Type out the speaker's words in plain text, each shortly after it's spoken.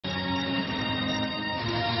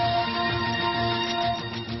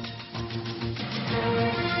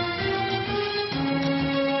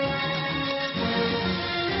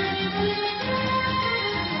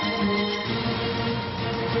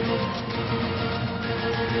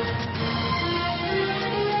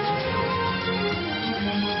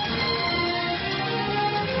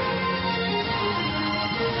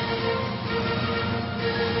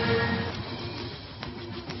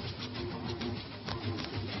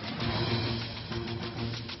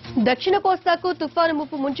దక్షిణ కోస్తాకు తుఫాను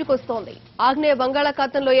ముప్పు ముంచుకొస్తోంది. ఆగ్నేయ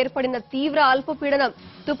బంగాళాఖాతంలో ఏర్పడిన తీవ్ర అల్పపీడనం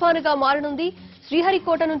తుఫానుగా మారనుంది.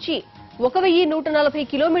 శ్రీహరికోట నుంచి 1140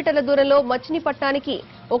 కిలోమీటర్ల దూరంలో మచిలీపట్నానికి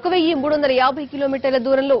 1350 కిలోమీటర్ల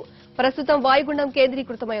దూరంలో ప్రస్తుతం వాయుగుండం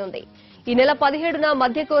కేంద్రీకృతమై ఉంది. ఈ నెల 17న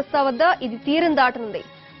మధ్య కోస్తా వద్ద ఇది తీరం దాటనుంది.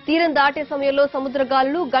 తీరం దాటే సమయంలో సముద్ర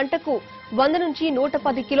గాలులు గంటకు 100 నుంచి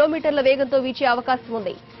 110 కిలోమీటర్ల వేగంతో వీచే అవకాశం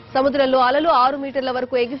ఉంది. సముద్రంలో అలలు 6 మీటర్ల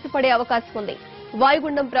వరకు ఎగిసిపడే అవకాశం ఉంది.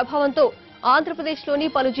 వాయుగుండం ప్రభావంతో ఆంధ్రప్రదేశ్లోని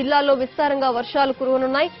పలు జిల్లాల్లో విస్తారంగా వర్షాలు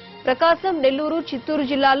కురవనున్నాయి. ప్రకాశం, నెల్లూరు, చిత్తూరు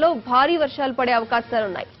జిల్లాల్లో భారీ వర్షాలు పడే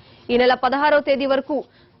అవకాశాలున్నాయి. ఈ నెల 16వ తేదీ వరకు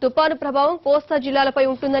తుపాను ప్రభావం కోస్తా జిల్లాలపై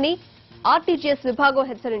ఉంటుందని ఆర్టీజీఎస్ విభాగం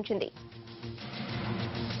హెచ్చరించింది.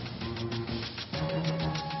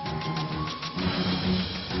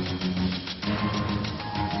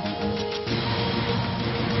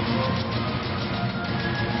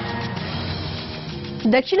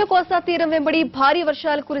 దక్షిణ కోస్తా తీరం వెంబడి భారీ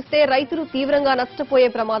వర్షాలు కురిస్తే రైతులు తీవ్రంగా నష్టపోయే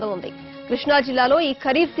ప్రమాదం ఉంది. కృష్ణా జిల్లాలో ఈ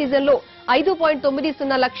ఖరీఫ్ సీజన్లో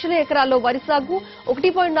 5.90 లక్షల ఎకరాల్లో వరి సాగు,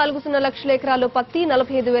 1.40 లక్షల ఎకరాల్లో పత్తి,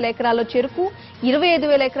 45,000 ఎకరాల్లో చెరుకు,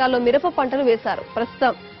 25,000 ఎకరాల్లో మిరప పంటలు వేశారు.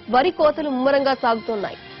 ప్రస్తుతం వరి కోతలు ముమ్మరంగా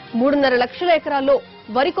సాగుతున్నాయి. 3.5 లక్షల ఎకరాల్లో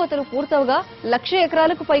వరి కోతలు పూర్తవగా 1,00,000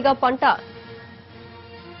 ఎకరాలకు పైగా పంట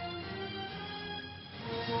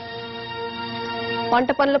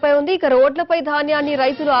పనులపై ఉంది. ఇక రోడ్లపై ధాన్యాన్ని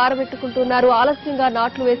రైతులు ఆరబెట్టుకుంటున్నారు. ఆలస్యంగా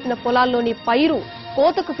నాట్లు వేసిన పొలాల్లోని పైరు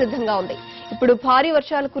కోతకు సిద్ధంగా ఉంది. ఇప్పుడు భారీ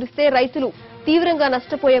వర్షాలు కురిస్తే రైతులు తీవ్రంగా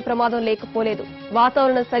నష్టపోయే ప్రమాదం లేకపోలేదు.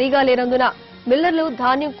 వాతావరణం సరిగా లేనందున మిల్లర్లు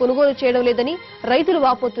ధాన్యం కొనుగోలు చేయడం లేదని రైతులు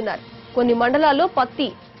వాపోతున్నారు. కొన్ని మండలాల్లో పత్తి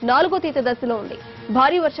 4వ తీత దశలో ఉంది.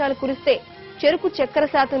 భారీ వర్షాలు కురిస్తే చెరుకు చక్కెర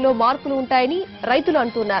శాతంలో మార్పులు ఉంటాయని రైతులు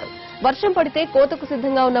అంటున్నారు. వర్షం పడితే కోతకు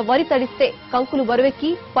సిద్ధంగా ఉన్న వరి తడిస్తే కంకులు బరువెక్కి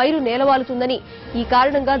పైరు నేలవాలుతుందని, ఈ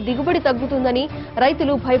కారణంగా దిగుబడి తగ్గుతుందని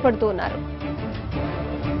రైతులు భయపడుతున్నారు.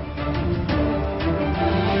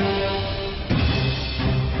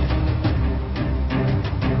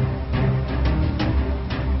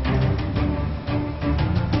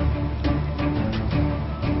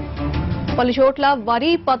 పలు చోట్ల వరి,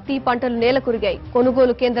 పత్తి పంటలు నేలకొరిగాయి.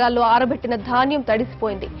 కొనుగోలు కేంద్రాల్లో ఆరబెట్టిన ధాన్యం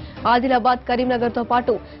తడిసిపోయింది. ఆదిలాబాద్, కరీంనగర్ తో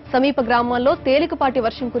పాటు సమీప గ్రామాల్లో తేలికపాటి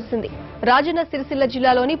వర్షం కురిసింది. రాజన్న సిరిసిల్ల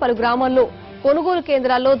జిల్లాలోని పలు గ్రామాల్లో కొనుగోలు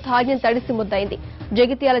కేంద్రాల్లో ధాన్యం తడిసి ముద్దయింది.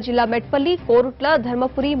 జగిత్యాల జిల్లా మెట్పల్లి, కోరుట్ల,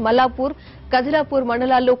 ధర్మపురి, మల్లాపూర్, కజిలాపూర్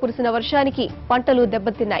మండలాల్లో కురిసిన వర్షానికి పంటలు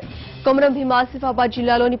దెబ్బతిన్నాయి. కొమరంభీం, ఆసిఫాబాద్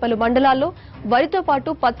జిల్లాలోని పలు మండలాల్లో వరితో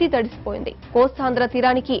పాటు పత్తి తడిసిపోయింది. కోస్తాంధ్ర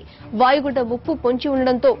తీరానికి వాయుగుండం ముప్పు పొంచి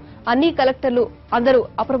ఉండడంతో అన్ని కలెక్టర్లు అందరూ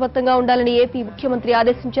అప్రమత్తంగా ఉండాలని ఏపీ ముఖ్యమంత్రి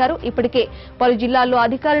ఆదేశించారు. ఇప్పటికే పలు జిల్లాల్లో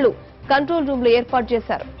అధికారులు కంట్రోల్ రూమ్లు ఏర్పాటు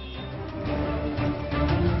చేశారు.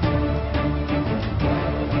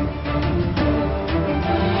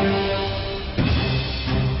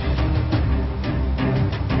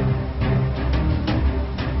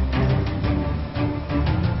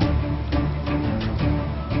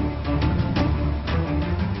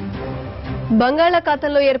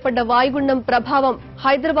 బంగాళాఖాతంలో ఏర్పడ్డ వాయుగుండం ప్రభావం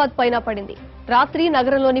హైదరాబాద్ పైన పడింది. రాత్రి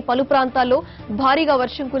నగరంలోని పలు ప్రాంతాల్లో భారీగా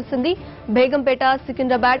వర్షం కురిసింది. బేగంపేట,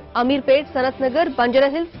 సికింద్రాబాద్, అమీర్పేట్, సనత్ నగర్,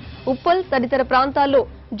 బంజారాహిల్స్, ఉప్పల్ తదితర ప్రాంతాల్లో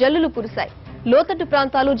జల్లులు కురిశాయి. లోతట్టు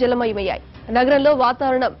ప్రాంతాలు జలమయమయ్యాయి. నగరంలో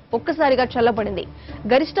వాతావరణం ఒక్కసారిగా చల్లబడింది.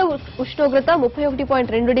 గరిష్ట ఉష్ణోగ్రత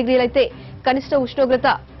 31.2 డిగ్రీలైతే కనిష్ట ఉష్ణోగ్రత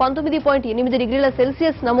 19.8 డిగ్రీల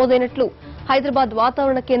సెల్సియస్ నమోదైనట్లు హైదరాబాద్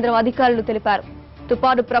వాతావరణ కేంద్రం అధికారులు తెలిపారు.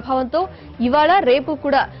 తుపాను ప్రభావంతో ఇవాళ, రేపు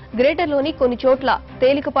కూడా గ్రేటర్లోని కొన్ని చోట్ల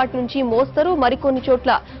తేలికపాటి నుంచి మోస్తరు, మరికొన్ని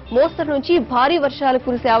చోట్ల మోస్తరు నుంచి భారీ వర్షాలు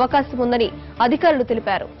కురిసే అవకాశం ఉందని అధికారులు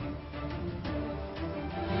తెలిపారు.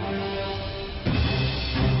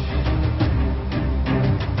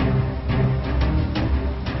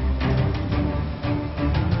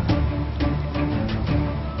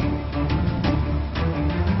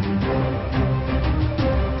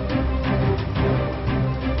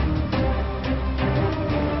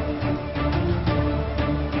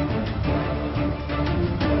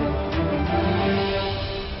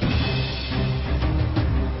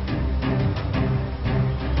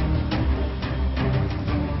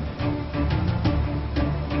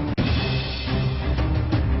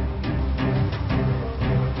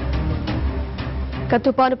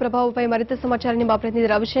 తుఫాను ప్రభావంపై మరింత సమాచారాన్ని మా ప్రతినిధి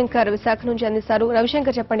రవిశంకర్ విశాఖ నుంచి అందిస్తారు.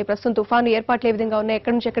 రవిశంకర్, చెప్పండి, ప్రస్తుతం తుఫాను ఏర్పాట్లు ఏ విధంగా ఉన్నాయి,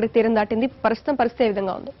 ఎక్కడి నుంచి ఎక్కడికి తీరం దాటింది, ప్రస్తుతం పరిస్థితి ఏ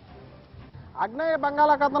విధంగా ఉంది? ఆగ్నేయ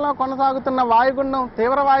బంగాళాఖాతంలో కొనసాగుతున్న వాయుగుండం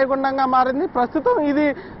తీవ్ర వాయుగుండంగా మారింది. ప్రస్తుతం ఇది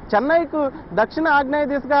చెన్నైకు దక్షిణ ఆగ్నేయ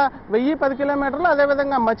దిశగా 1010 కిలోమీటర్లు,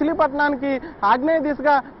 అదేవిధంగా మచిలీపట్నానికి ఆగ్నేయ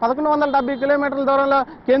దిశగా 1170 కిలోమీటర్ల దూరంలో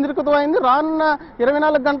కేంద్రీకృతమైంది. రానున్న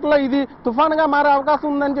 24 గంటల్లో ఇది తుఫానుగా మారే అవకాశం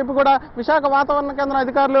ఉందని చెప్పి కూడా విశాఖ వాతావరణ కేంద్రం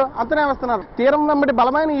అధికారులు అంచనా వేస్తున్నారు. తీరం వెంబడి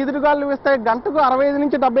బలమైన ఈదురుగాలులు వీస్తాయి. గంటకు 65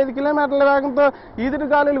 నుంచి 75 కిలోమీటర్ల వేగంతో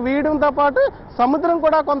ఈదురుగాలులు వీయడంతో పాటు సముద్రం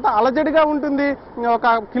కూడా కొంత అలజడిగా ఉంటుంది.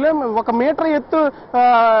 ఒక మీటర్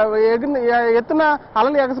ఎత్తున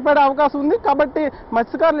అలలు ఎగసిపడే అవకాశం ఉంది. కాబట్టి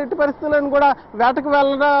మత్స్యకారులు ఎట్టి పరిస్థితులను కూడా వేటకు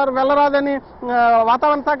వెళ్లరాదని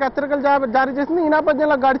వాతావరణ శాఖ హెచ్చరికలు జారీ చేసింది. ఈ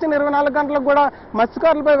నేపథ్యంలో గడిచిన 24 గంటలకు కూడా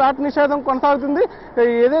మత్స్యకారులపై వేట నిషేధం కొనసాగుతుంది.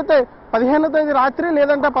 ఏదైతే 15వ తేదీ రాత్రి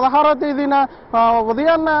లేదంటే 16వ తేదీన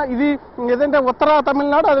ఉదయాన్న ఇది ఏదంటే ఉత్తర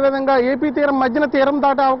తమిళనాడు అదేవిధంగా ఏపీ తీరం మధ్యన తీరం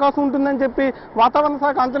దాటే అవకాశం ఉంటుందని చెప్పి వాతావరణ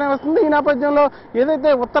శాఖ అంచనా వేస్తుంది. ఈ నేపథ్యంలో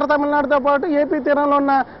ఏదైతే ఉత్తర తమిళనాడుతో పాటు ఏపీ తీరంలో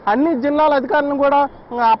ఉన్న అన్ని జిల్లాల అధికారులను కూడా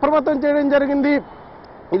అప్రమత్తం చేయడం జరిగింది.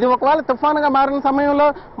 ఇది ఒకవేళ తుఫానుగా మారిన సమయంలో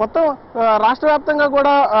మొత్తం రాష్ట్ర వ్యాప్తంగా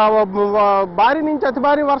కూడా భారీ నుంచి అతి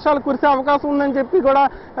భారీ వర్షాలు కురిసే అవకాశం ఉందని చెప్పి కూడా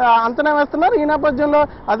అంచనా వేస్తున్నారు. ఈ నేపథ్యంలో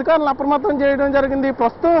అధికారులను అప్రమత్తం చేయడం జరిగింది.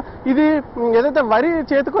 ప్రస్తుతం ఇది ఏదైతే వరి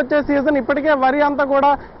చేతికొచ్చే సీజన్, ఇప్పటికే వరి అంతా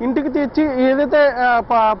కూడా ఇంటికి తెచ్చి ఏదైతే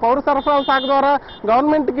పౌర సరఫరాల శాఖ ద్వారా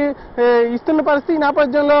గవర్నమెంట్కి ఇస్తున్న పరిస్థితి. ఈ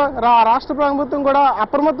నేపథ్యంలో రాష్ట్ర ప్రభుత్వం కూడా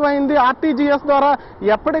అప్రమత్తమైంది. ఆర్టీజీఎస్ ద్వారా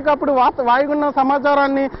ఎప్పటికప్పుడు వాయుగుండం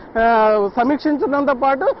సమాచారాన్ని సమీక్షించడంతో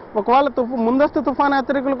పాటు ఒకవేళ ముందస్తు తుఫాను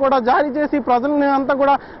హెచ్చరికలు కూడా జారీ చేసి ప్రజల్ని అంతా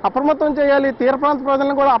కూడా అప్రమత్తం చేయాలి. తీర ప్రాంత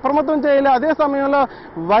ప్రజలను కూడా అప్రమత్తం చేయాలి. అదే సమయంలో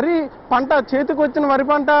వరి పంట చేతికి వచ్చిన వరి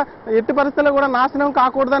పంట ఎట్టి పరిస్థితుల్లో కూడా నాశనం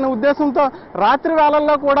కాకూడదనే ఉద్దేశంతో రాత్రి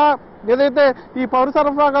వేళల్లో కూడా ఏదైతే ఈ పౌర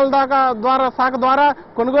సరఫరాల శాఖ ద్వారా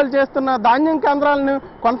కొనుగోలు చేస్తున్న ధాన్యం కేంద్రాలను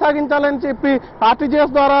కొనసాగించాలని చెప్పి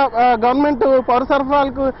ఆర్టీజీఎస్ ద్వారా గవర్నమెంట్ పౌర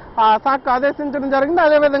సరఫరాలకు శాఖ ఆదేశించడం జరిగింది.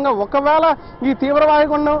 అదేవిధంగా ఒకవేళ ఈ తీవ్ర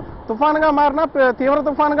వాయుగుండం తీవ్ర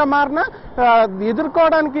తుఫానుగా మారినా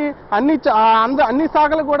ఎదుర్కోవడానికి అన్ని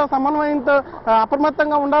శాఖలు కూడా సమన్వయంతో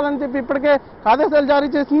అప్రమత్తంగా ఉండాలని చెప్పి ఇప్పటికే ఆదేశాలు జారీ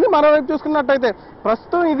చేసింది. మరోవైపు చూసుకున్నట్టయితే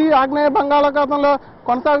ప్రస్తుతం ఇది ఆగ్నేయ బంగాళాఖాతంలో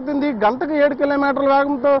కొనసాగుతుంది. గంటకు 7 కిలోమీటర్ల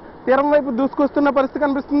వేగంతో తీరం వైపు దూసుకొస్తున్న పరిస్థితి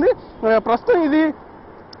కనిపిస్తుంది. ప్రస్తుతం ఇది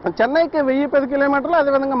చెన్నైకి 1010 కిలోమీటర్లు,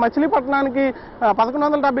 అదేవిధంగా మచిలీపట్నానికి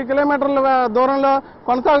 1170 కిలోమీటర్ల దూరంలో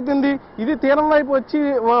కొనసాగుతుంది. ఇది తీరం వైపు వచ్చి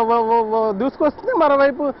దూసుకొస్తుంది.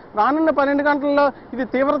 మరోవైపు రానున్న 12 గంటల్లో ఇది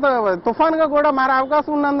తుఫానుగా కూడా మారే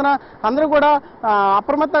అవకాశం ఉన్నందున అందరూ కూడా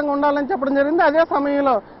అప్రమత్తంగా ఉండాలని చెప్పడం జరిగింది. అదే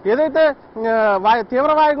సమయంలో ఏదైతే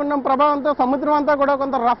తీవ్ర వాయుగుండం ప్రభావంతో సముద్రం అంతా కూడా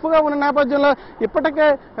కొంత రఫ్గా ఉన్న నేపథ్యంలో ఇప్పటికే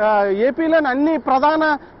ఏపీలోని అన్ని ప్రధాన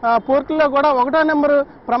పోర్టుల్లో కూడా 1వ నెంబరు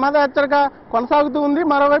ప్రమాద హెచ్చరిక కొనసాగుతూ ఉంది.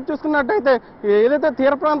 మరోవైపు చూసుకున్నట్టయితే ఏదైతే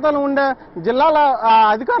తీర ప్రాంతాలు ఉండే జిల్లాల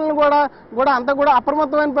అధికారులను కూడా అంతా కూడా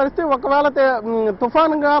అప్రమత్తమైన పరిస్థితి. ఒకవేళ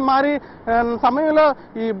తుఫానుగా మారి సమయంలో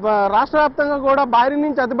ఈ రాష్ట్ర వ్యాప్తంగా కూడా భారీ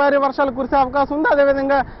నుంచి అతి భారీ వర్షాలు కురిసే అవకాశం ఉంది.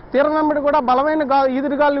 అదేవిధంగా తీరం వెంబడి కూడా బలమైన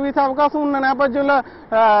ఈదురుగాలు వీసే అవకాశం ఉన్న నేపథ్యంలో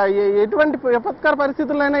ఎటువంటి విపత్కర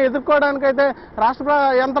పరిస్థితులైనా ఎదుర్కోవడానికైతే రాష్ట్ర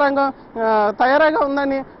యంత్రాంగం తయారుగా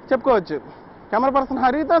ఉందని చెప్పుకోవచ్చు. Camera person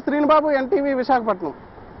హరితో Srinibabu, NTV, Visakhapatnam.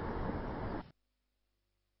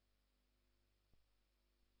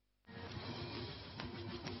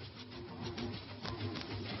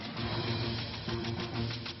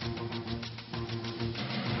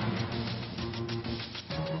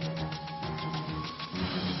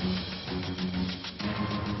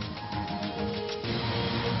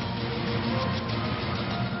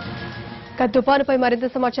 తుఫానుపై మరింత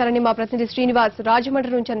సమాచారాన్ని మా ప్రతినిధి శ్రీనివాస్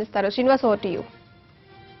రాజమండ్రి నుంచి అందిస్తారు. Srinivas, over to you.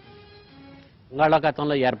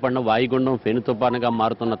 బంగాళాఖాతంలో ఏర్పడిన వాయుగుండం ఫెను తుఫానుగా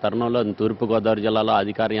మారుతున్న తరుణంలో తూర్పుగోదావరి జిల్లాలో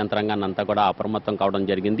అధికార యంత్రాంగాన్ని అంతా కూడా అప్రమత్తం కావడం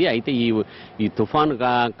జరిగింది. అయితే ఈ తుఫాను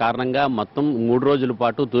కారణంగా మొత్తం 3 రోజుల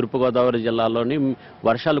పాటు తూర్పుగోదావరి జిల్లాలోని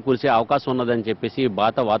వర్షాలు కురిసే అవకాశం ఉన్నదని చెప్పేసి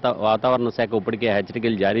వాతావరణ శాఖ ఇప్పటికే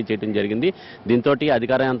హెచ్చరికలు జారీ చేయడం జరిగింది. దీంతో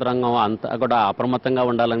అధికార యంత్రాంగం అంతా కూడా అప్రమత్తంగా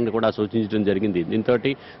ఉండాలని కూడా సూచించడం జరిగింది. దీంతో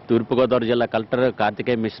తూర్పుగోదావరి జిల్లా కలెక్టర్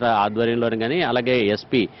కార్తికేయ మిశ్రా ఆధ్వర్యంలోని కానీ అలాగే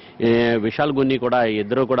ఎస్పీ విశాల్ గున్ని కూడా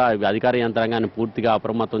ఇద్దరు కూడా అధికార యంత్రాంగాన్ని పూర్తిగా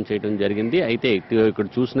అప్రమత్తం చేయడం జరిగింది. అయితే ఇక్కడ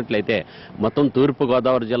చూసినట్లయితే మొత్తం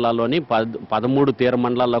తూర్పుగోదావరి జిల్లాలోని 13 తీర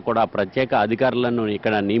మండలాల్లో కూడా ప్రత్యేక అధికారులను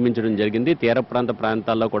ఇక్కడ నియమించడం జరిగింది. తీర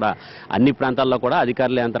ప్రాంతాల్లో కూడా అన్ని ప్రాంతాల్లో కూడా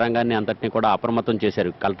అధికారుల యంత్రాంగాన్ని అంతటినీ కూడా అప్రమత్తం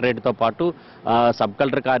చేశారు. కలెక్టరేట్తో పాటు సబ్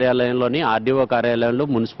కలెక్టర్ కార్యాలయంలోని, ఆర్డీఓ కార్యాలయంలో,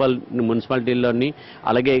 మున్సిపాలిటీల్లోని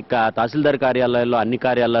అలాగే తహసీల్దార్ కార్యాలయాల్లో అన్ని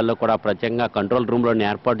కార్యాలయాల్లో కూడా ప్రత్యేకంగా కంట్రోల్ రూమ్లను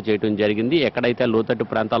ఏర్పాటు చేయడం జరిగింది. ఎక్కడైతే లోతట్టు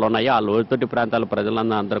ప్రాంతాలు ఉన్నాయో ఆ లోతట్టు ప్రాంతాల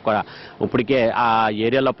ప్రజలందరూ కూడా ఇప్పటికే ఇప్పటికే ఆ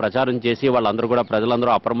ఏరియాలో ప్రచారం చేసి వాళ్ళందరూ కూడా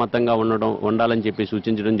ప్రజలందరూ అప్రమత్తంగా ఉండాలని చెప్పి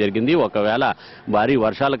సూచించడం జరిగింది. ఒకవేళ భారీ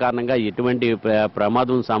వర్షాల కారణంగా ఎటువంటి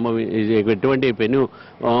పెను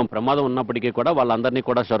ప్రమాదం ఉన్నప్పటికీ కూడా వాళ్ళందరినీ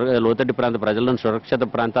కూడా లోతట్టు ప్రాంత ప్రజలను సురక్షిత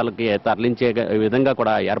ప్రాంతాలకి తరలించే విధంగా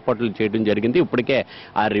కూడా ఏర్పాట్లు చేయడం జరిగింది. ఇప్పటికే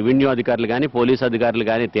ఆ రెవెన్యూ అధికారులు కానీ పోలీసు అధికారులు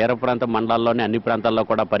కానీ తీర ప్రాంత మండలాల్లోని అన్ని ప్రాంతాల్లో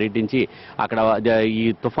కూడా పర్యటించి అక్కడ ఈ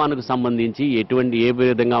తుఫానుకు సంబంధించి ఏ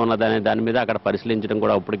విధంగా ఉన్నదనే దాని మీద అక్కడ పరిశీలించడం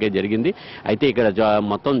కూడా ఇప్పటికే జరిగింది. అయితే ఇక్కడ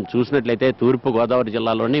మొత్తం చూసినట్లయితే తూర్పు గోదావరి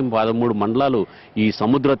జిల్లాలోని 13 మండలాలు ఈ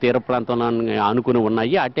సముద్ర తీర ప్రాంతంలో ఆనుకుని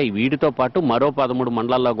ఉన్నాయి. అంటే వీటితో పాటు మరో 13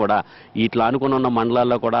 మండలాల్లో కూడా ఇట్లా ఆనుకుని ఉన్న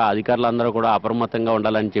మండలాల్లో కూడా అధికారులందరూ కూడా అప్రమత్తంగా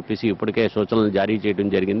ఉండాలని చెప్పేసి ఇప్పటికే సూచనలు జారీ చేయడం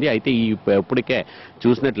జరిగింది. అయితే ఇప్పటికే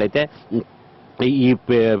చూసినట్లయితే ఈ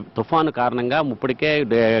తుఫాను కారణంగా ఇప్పటికే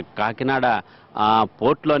కాకినాడ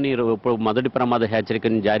పోర్ట్లోని ఇప్పుడు మొదటి ప్రమాద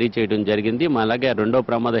హెచ్చరికను జారీ చేయడం జరిగింది. అలాగే రెండో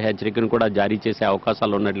ప్రమాద హెచ్చరికను కూడా జారీ చేసే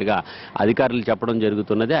అవకాశాలు ఉన్నట్లుగా అధికారులు చెప్పడం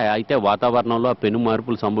జరుగుతున్నది. అయితే వాతావరణంలో పెను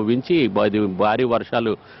మార్పులు సంభవించి భారీ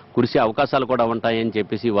వర్షాలు కురిసే అవకాశాలు కూడా ఉంటాయని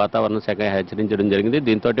చెప్పేసి వాతావరణ శాఖ హెచ్చరించడం జరిగింది.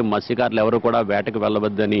 దీంతో మత్స్యకారులు ఎవరు కూడా వేటకు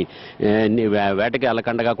వెళ్ళవద్దని వేటకి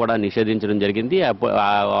వెళ్ళకుండా కూడా నిషేధించడం జరిగింది.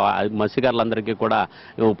 మత్స్యకారులందరికీ కూడా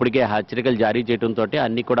ఇప్పటికే హెచ్చరికలు జారీ చేయడంతో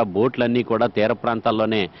అన్ని కూడా బోట్లన్నీ కూడా తీర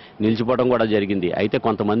ప్రాంతాల్లోనే నిలిచిపోవడం కూడా జరిగింది. అయితే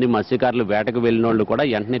కొంతమంది మత్స్యకారులు వేటకు వెళ్ళిన వాళ్ళు కూడా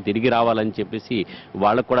వెంటనే తిరిగి రావాలని చెప్పేసి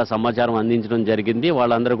వాళ్ళకు కూడా సమాచారం అందించడం జరిగింది.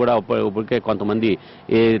 వాళ్ళందరూ కూడా ఇప్పటికే కొంతమంది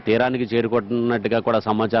తీరానికి చేరుకుంటున్నట్టుగా కూడా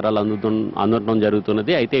సమాచారాలు అందడం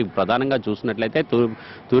జరుగుతున్నది. అయితే ప్రధానంగా చూసినట్లయితే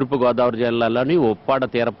తూర్పు గోదావరి జిల్లాలోని ఉప్పాడ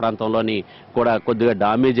తీర ప్రాంతంలోని కూడా కొద్దిగా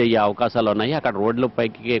డామేజ్ అయ్యే అవకాశాలు ఉన్నాయి. అక్కడ రోడ్ల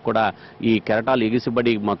పైకి కూడా ఈ కెరటాలు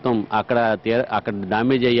ఎగిసిబడి మొత్తం అక్కడ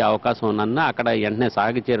డామేజ్ అయ్యే అవకాశం ఉన్నన్నా అక్కడ వెంటనే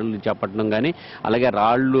సాగు చర్యలు చేపట్టడం కానీ అలాగే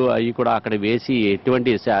రాళ్లు అవి కూడా అక్కడ వేసి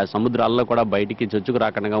ఎటువంటి సముద్రాల్లో కూడా బయటికి చొచ్చుకు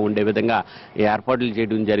రాకుండా ఉండే విధంగా ఏర్పాట్లు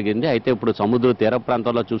చేయడం జరిగింది. అయితే ఇప్పుడు సముద్ర తీర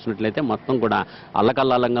ప్రాంతంలో చూసినట్లయితే మొత్తం కూడా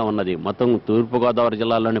అల్లకల్లాలంగా ఉన్నది. మొత్తం తూర్పుగోదావరి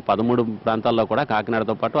జిల్లాలోని 13 ప్రాంతాల్లో కూడా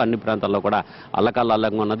కాకినాడతో పాటు అన్ని ప్రాంతాల్లో కూడా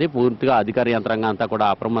అల్లకల్లాలంగా ఉన్నది. పూర్తిగా అధికార యంత్రాంగం అంతా కూడా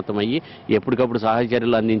అప్రమత్తమయ్యి ఎప్పటికప్పుడు సహాయ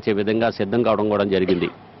చర్యలు అందించే విధంగా సిద్ధం కావడం కూడా జరిగింది.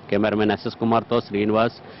 కెమెరామెన్ ఎస్ఎస్ కుమార్తో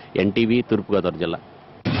శ్రీనివాస్, NTV తూర్పుగోదావరి జిల్లా.